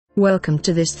Welcome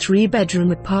to this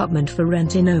 3-bedroom apartment for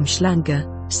rent in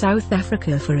Umhlanga, South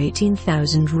Africa for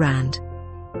 18,000 rand.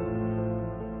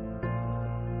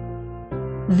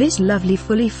 This lovely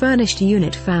fully furnished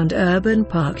unit found Urban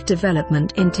Park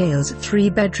development entails 3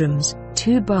 bedrooms,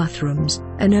 2 bathrooms,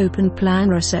 an open-plan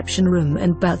reception room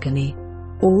and balcony.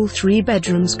 All 3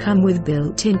 bedrooms come with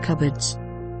built-in cupboards.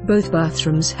 Both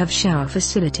bathrooms have shower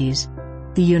facilities.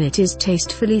 The unit is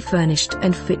tastefully furnished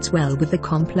and fits well with the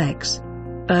complex.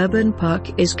 Urban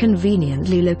Park is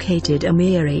conveniently located a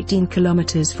mere 18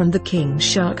 kilometers from the King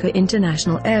Shaka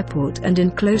International Airport and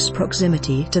in close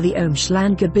proximity to the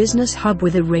Umhlanga business hub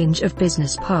with a range of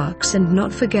business parks, and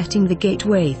not forgetting the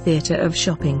gateway theatre of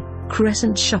shopping,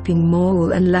 Crescent Shopping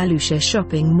Mall and Lalusha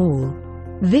Shopping Mall.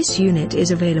 This unit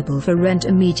is available for rent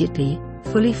immediately,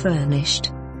 fully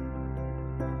furnished.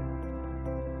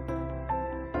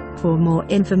 For more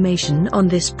information on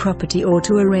this property or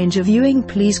to arrange a viewing,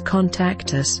 please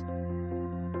contact us.